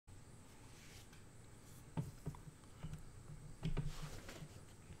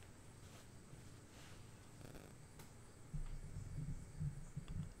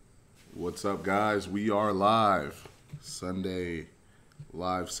What's up, guys? We are live. Sunday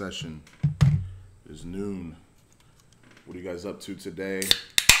live session is noon. What are you guys up to today?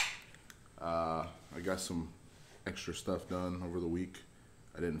 I got some extra stuff done over the week.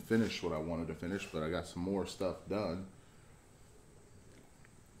 I didn't finish what I wanted to finish, but I got some more stuff done.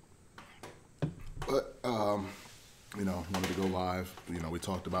 But, wanted to go live. We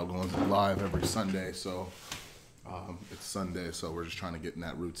talked about going live every Sunday, so it's Sunday, so we're just trying to get in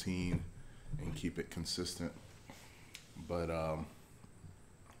that routine and keep it consistent. But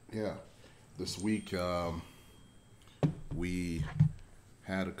yeah, this week we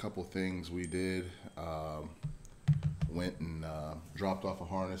had a couple things we did. Went and dropped off a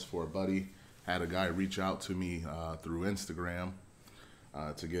harness for a buddy. Had a guy reach out to me through Instagram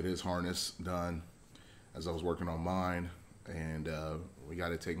to get his harness done as I was working on mine, and we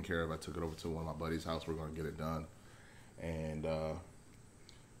got it taken care of. I took it over to one of my buddy's house. We're going to get it done, and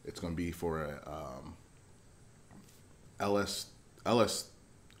it's going to be for a LS.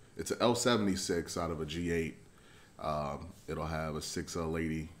 It's an L76 out of a G8. It'll have a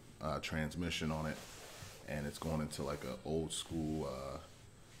 6L80 transmission on it, and it's going into like an old school,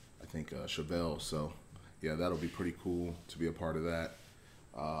 I think, Chevelle. So yeah, that'll be pretty cool to be a part of that.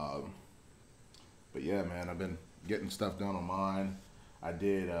 But yeah, man, I've been getting stuff done on mine. I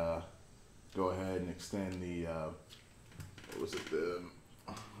did go ahead and extend the the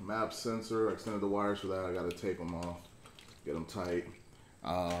map sensor. I extended the wires for that. I got to take them off, get them tight,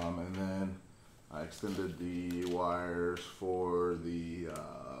 and then I extended the wires for the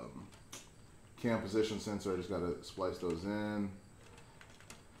cam position sensor. I just got to splice those in,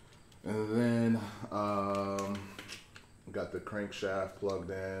 and then got the crankshaft plugged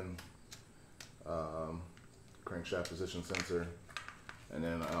in, crankshaft position sensor, and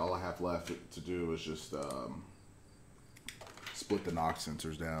then all I have left to do is just split the knock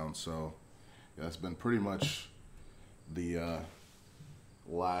sensors down. So yeah, that's been pretty much the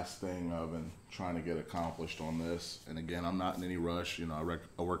last thing I've been trying to get accomplished on this. And again, I'm not in any rush. I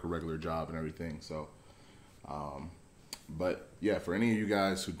work a regular job and everything. So, but yeah, for any of you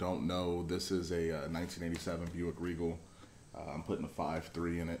guys who don't know, this is a 1987 Buick Regal. I'm putting a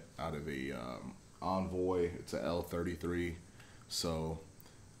 5.3 in it out of a Envoy. It's a L33. So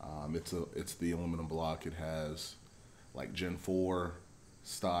it's the aluminum block. It has like Gen 4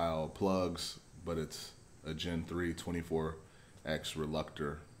 style plugs, but it's a Gen 3 24X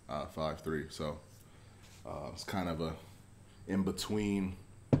reluctor 5.3. So it's kind of a in-between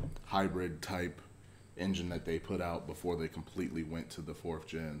hybrid type engine that they put out before they completely went to the 4th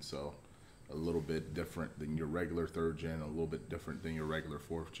gen. So a little bit different than your regular 3rd gen, a little bit different than your regular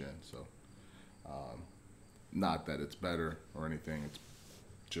 4th gen. So not that it's better or anything, it's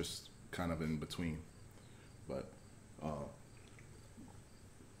just kind of in between. But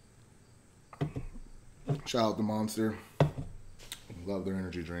shout out to Monster. Love their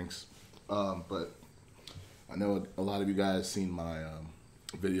energy drinks. But I know a lot of you guys seen my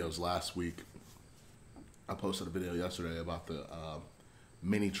videos last week. I posted a video yesterday about the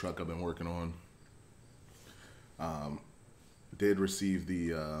mini truck I've been working on. Did receive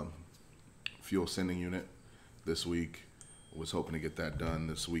the fuel sending unit this week. Was hoping to get that done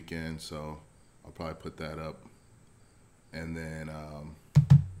this weekend, so I'll probably put that up, and then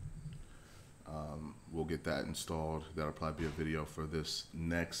we'll get that installed. That'll probably be a video for this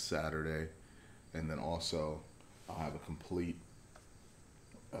next Saturday, and then also I'll have a complete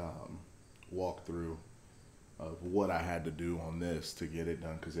walkthrough of what I had to do on this to get it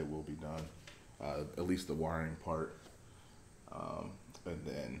done, because it will be done, at least the wiring part. And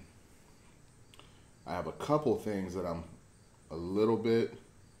then I have a couple things that I'm a little bit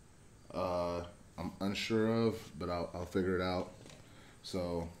I'm unsure of, but I'll figure it out.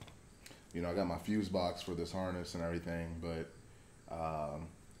 So I got my fuse box for this harness and everything, but I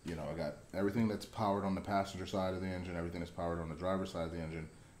got everything that's powered on the passenger side of the engine, everything that's powered on the driver's side of the engine.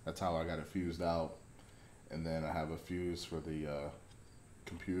 That's how I got it fused out. And then I have a fuse for the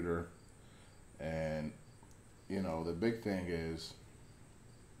computer. And the big thing is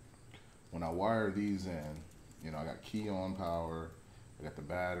when I wire these in, I got key on power, I got the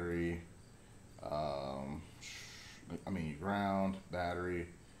battery, ground, battery,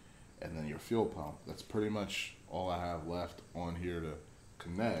 and then your fuel pump. That's pretty much all I have left on here to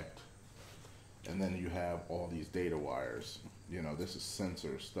connect. And then you have all these data wires. This is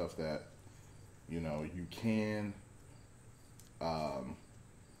sensor stuff that, you can,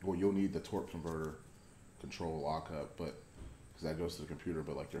 you'll need the torque converter control lockup, but because that goes to the computer.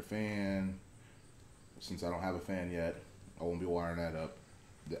 But like your fan, since I don't have a fan yet, I won't be wiring that up.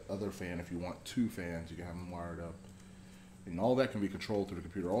 The other fan, if you want 2 fans, you can have them wired up. And all that can be controlled through the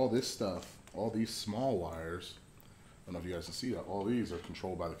computer. All this stuff, all these small wires, I don't know if you guys can see that, all these are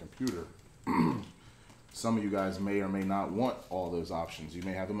controlled by the computer. Some of you guys may or may not want all those options. You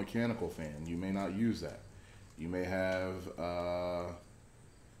may have a mechanical fan. You may not use that. You may have,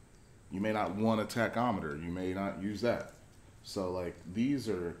 you may not want a tachometer. You may not use that. So like these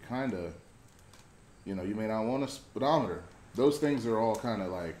are kind of, you know, you may not want a speedometer. Those things are all kind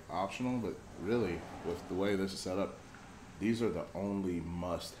of like optional, but really with the way this is set up, these are the only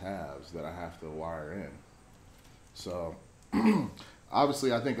must-haves that I have to wire in. So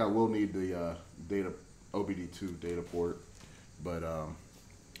obviously I think I will need the data OBD2 data port, but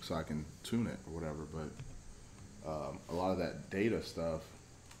so I can tune it or whatever. But a lot of that data stuff,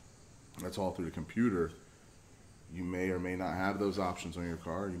 that's all through the computer. You may or may not have those options on your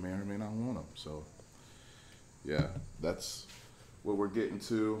car. You may or may not want them. So yeah, that's what we're getting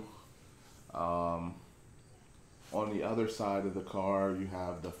to. On the other side of the car, you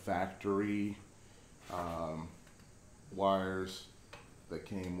have the factory wires that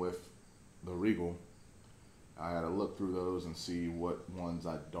came with the Regal. I had to look through those and see what ones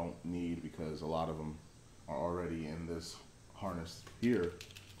I don't need, because a lot of them are already in this harness here.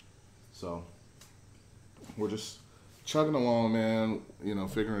 So we're just chugging along, man, you know,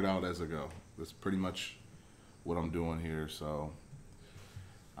 figuring it out as I go. That's pretty much what I'm doing here. So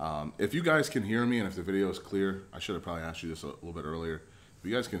if you guys can hear me and if the video is clear, I should have probably asked you this a little bit earlier. If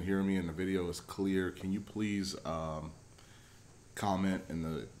you guys can hear me and the video is clear, can you please comment in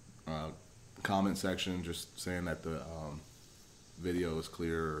the comment section just saying that the video is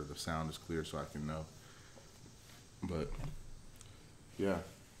clear or the sound is clear, so I can know. But yeah,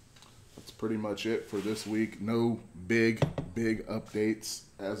 that's pretty much it for this week. No big updates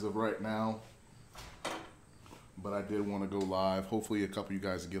as of right now, but I did want to go live. Hopefully a couple of you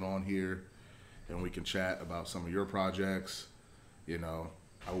guys get on here and we can chat about some of your projects. You know,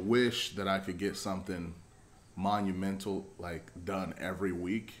 I wish that I could get something monumental like done every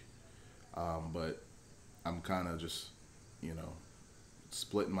week, but I'm kind of just, you know,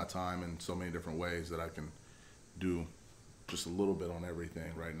 splitting my time in so many different ways that I can do just a little bit on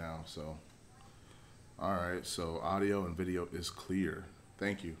everything right now. So all right, so audio and video is clear.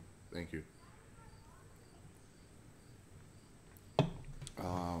 Thank you.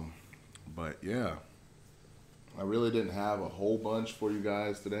 But yeah, I really didn't have a whole bunch for you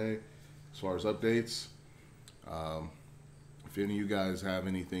guys today as far as updates. If any of you guys have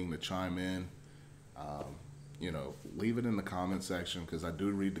anything to chime in, you know, leave it in the comment section, because I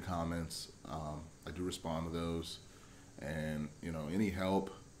do read the comments. I do respond to those, and you know, any help,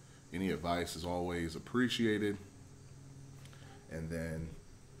 any advice is always appreciated. And then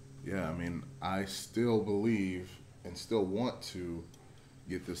yeah, I mean, I still believe and still want to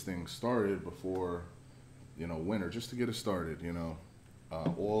get this thing started before, you know, winter, just to get it started. You know,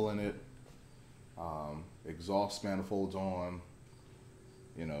 oil in it, exhaust manifolds on,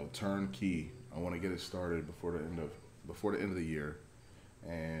 you know, turnkey. I want to get it started before the end of the year.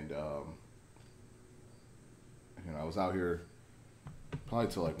 And you know, I was out here probably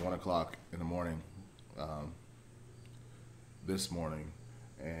till like 1 o'clock in the morning this morning,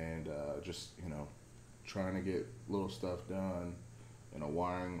 and just, you know, trying to get little stuff done, you know,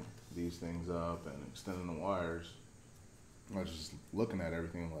 wiring these things up and extending the wires. I was just looking at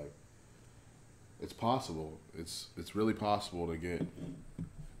everything like, it's possible. It's really possible to get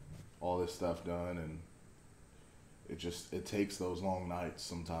all this stuff done, and it takes those long nights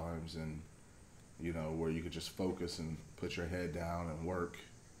sometimes, and you know, where you could just focus and put your head down and work.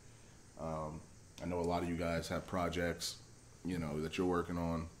 I know a lot of you guys have projects, you know, that you're working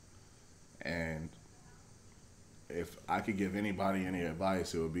on, and if I could give anybody any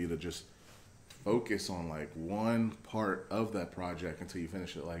advice, it would be to just focus on like one part of that project until you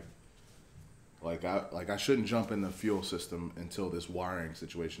finish it. Like I shouldn't jump in the fuel system until this wiring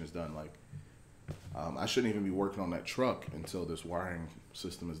situation is done. Like I shouldn't even be working on that truck until this wiring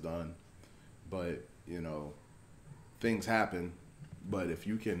system is done. But you know, things happen. But if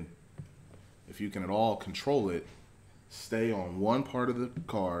you can at all control it, stay on one part of the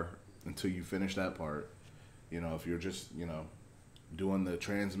car until you finish that part. You know, if you're just, you know, doing the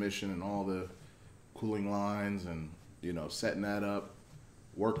transmission and all the cooling lines and, you know, setting that up,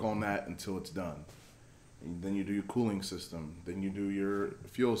 work on that until it's done. And then you do your cooling system, then you do your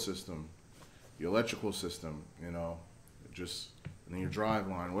fuel system, your electrical system, you know, just, and then your drive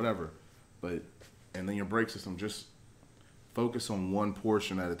line, whatever. But, and then your brake system, just focus on one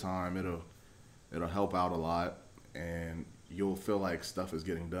portion at a time. It'll help out a lot, and you'll feel like stuff is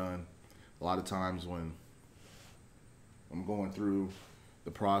getting done. A lot of times when I'm going through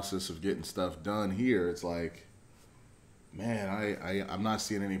the process of getting stuff done here, it's like man, I'm not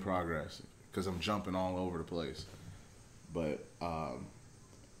seeing any progress because I'm jumping all over the place. But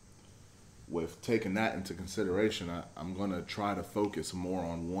with taking that into consideration, I'm going to try to focus more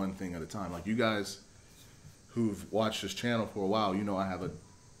on one thing at a time. Like you guys who've watched this channel for a while, you know I have a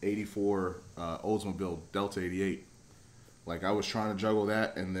 84 Oldsmobile Delta 88. Like I was trying to juggle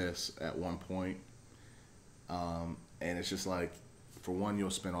that and this at one point. And it's just like, for one, you'll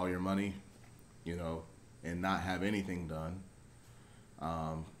spend all your money, you know, and not have anything done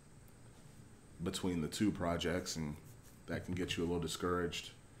between the two projects, and that can get you a little discouraged.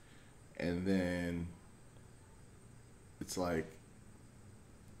 And then it's like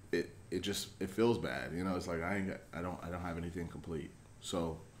it feels bad, you know. It's like I don't have anything complete.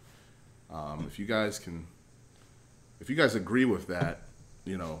 So if you guys agree with that,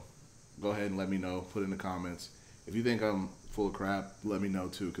 you know, go ahead and let me know. Put in the comments. If you think I'm full of crap, let me know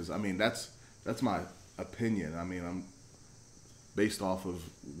too. Because I mean, that's my opinion. I mean, I'm based off of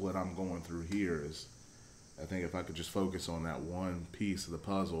what I'm going through here. Is I think if I could just focus on that one piece of the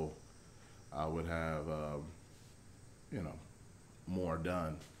puzzle, I would have, you know, more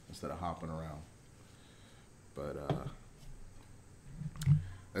done instead of hopping around. But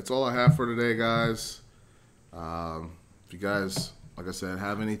that's all I have for today, guys. If you guys, like I said,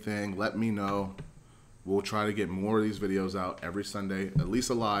 have anything, let me know. We'll try to get more of these videos out every Sunday, at least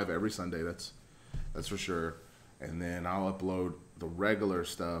live every Sunday. That's for sure. And then I'll upload the regular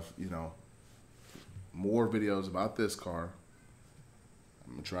stuff, you know, more videos about this car.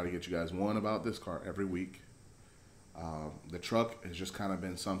 I'm gonna try to get you guys one about this car every week. The truck has just kind of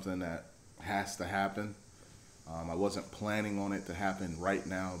been something that has to happen. I wasn't planning on it to happen right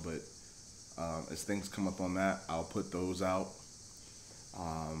now, but as things come up on that, I'll put those out.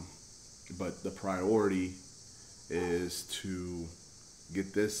 But the priority is to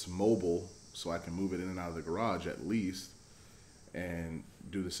get this mobile so I can move it in and out of the garage at least, and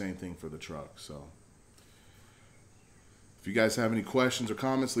do the same thing for the truck. So if you guys have any questions or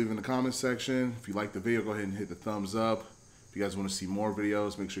comments, leave it in the comments section. If you like the video, go ahead and hit the thumbs up. If you guys want to see more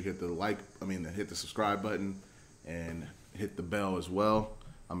videos, make sure you hit the hit the subscribe button and hit the bell as well.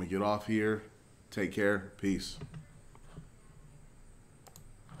 I'm gonna get off here. Take care. Peace.